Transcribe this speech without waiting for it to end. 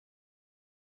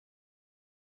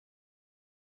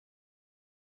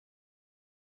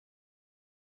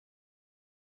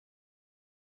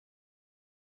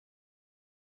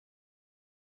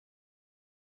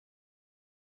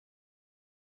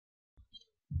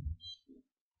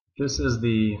This is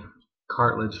the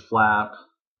cartilage flap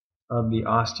of the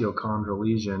osteochondral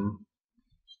lesion.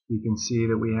 You can see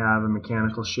that we have a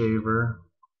mechanical shaver,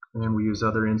 and we use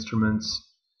other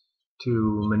instruments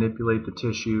to manipulate the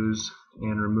tissues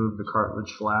and remove the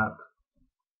cartilage flap.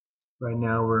 Right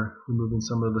now we're removing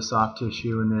some of the soft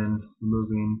tissue and then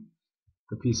removing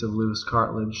the piece of loose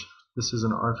cartilage. This is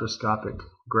an arthroscopic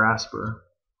grasper.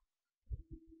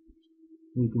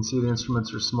 You can see the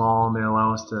instruments are small and they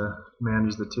allow us to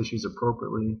manage the tissues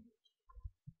appropriately.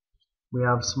 We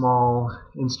have small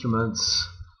instruments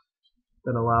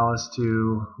that allow us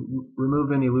to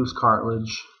remove any loose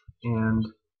cartilage and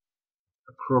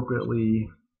appropriately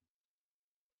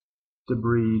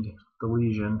debride the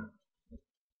lesion.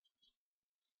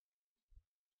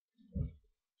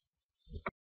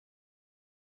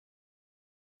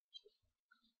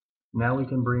 Now we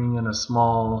can bring in a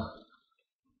small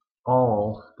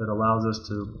awl that allows us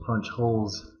to punch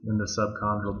holes in the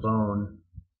subchondral bone.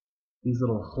 These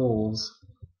little holes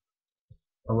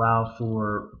allow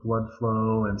for blood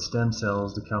flow and stem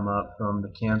cells to come up from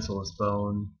the cancellous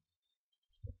bone.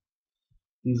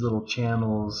 These little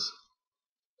channels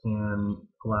can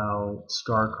allow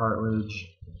scar cartilage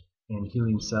and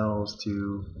healing cells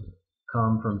to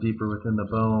come from deeper within the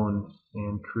bone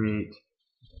and create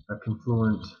a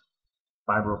confluent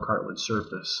fibrocartilage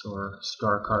surface or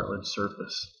scar cartilage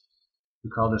surface. We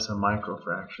call this a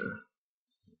microfracture.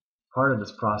 Part of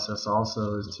this process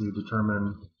also is to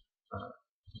determine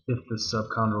if the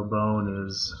subchondral bone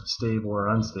is stable or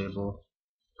unstable.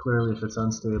 Clearly, if it's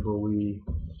unstable, we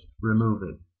remove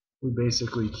it. We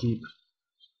basically keep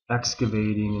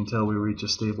excavating until we reach a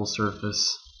stable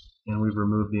surface and we've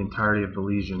removed the entirety of the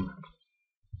lesion.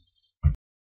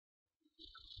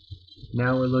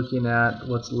 Now we're looking at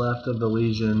what's left of the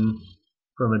lesion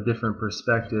from a different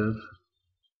perspective.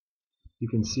 You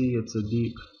can see it's a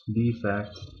deep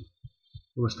defect.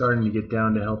 We're starting to get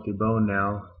down to healthy bone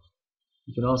now.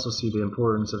 You can also see the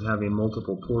importance of having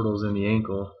multiple portals in the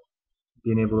ankle,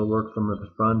 being able to work from the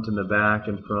front and the back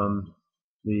and from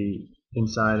the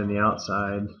inside and the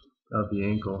outside of the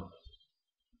ankle.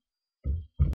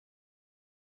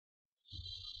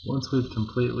 Once we've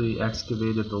completely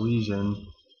excavated the lesion,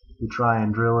 we try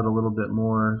and drill it a little bit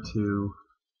more to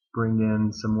bring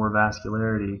in some more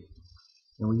vascularity.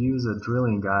 And we use a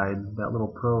drilling guide. That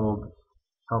little probe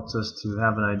helps us to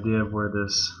have an idea of where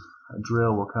this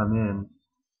drill will come in.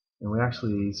 And we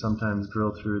actually sometimes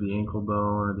drill through the ankle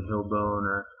bone or the heel bone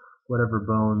or whatever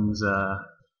bones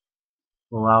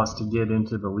will allow us to get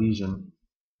into the lesion.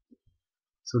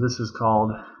 So this is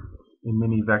called a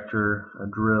mini vector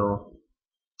drill.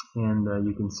 And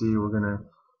you can see we're going to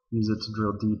use it to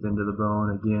drill deep into the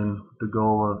bone, again with the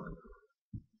goal of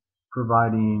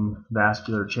providing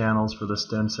vascular channels for the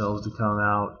stem cells to come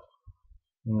out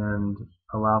and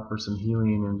allow for some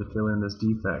healing and to fill in this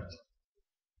defect.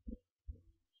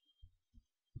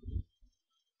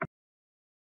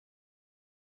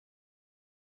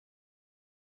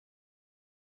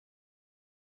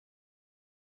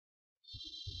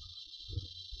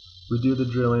 We do the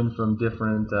drilling from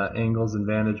different angles and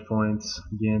vantage points,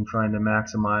 again trying to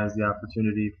maximize the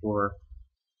opportunity for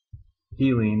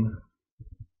healing.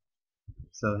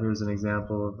 So here's an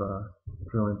example of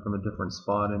drilling from a different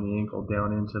spot in the ankle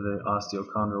down into the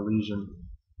osteochondral lesion.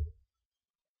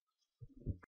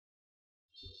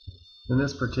 In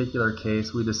this particular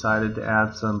case, we decided to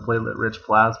add some platelet-rich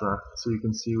plasma. So you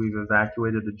can see we've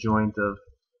evacuated the joint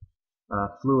of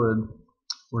fluid.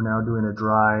 We're now doing a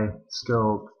dry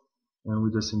scope, and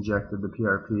we just injected the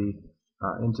PRP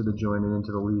into the joint and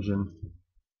into the lesion.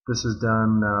 This is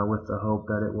done with the hope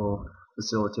that it will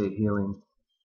facilitate healing.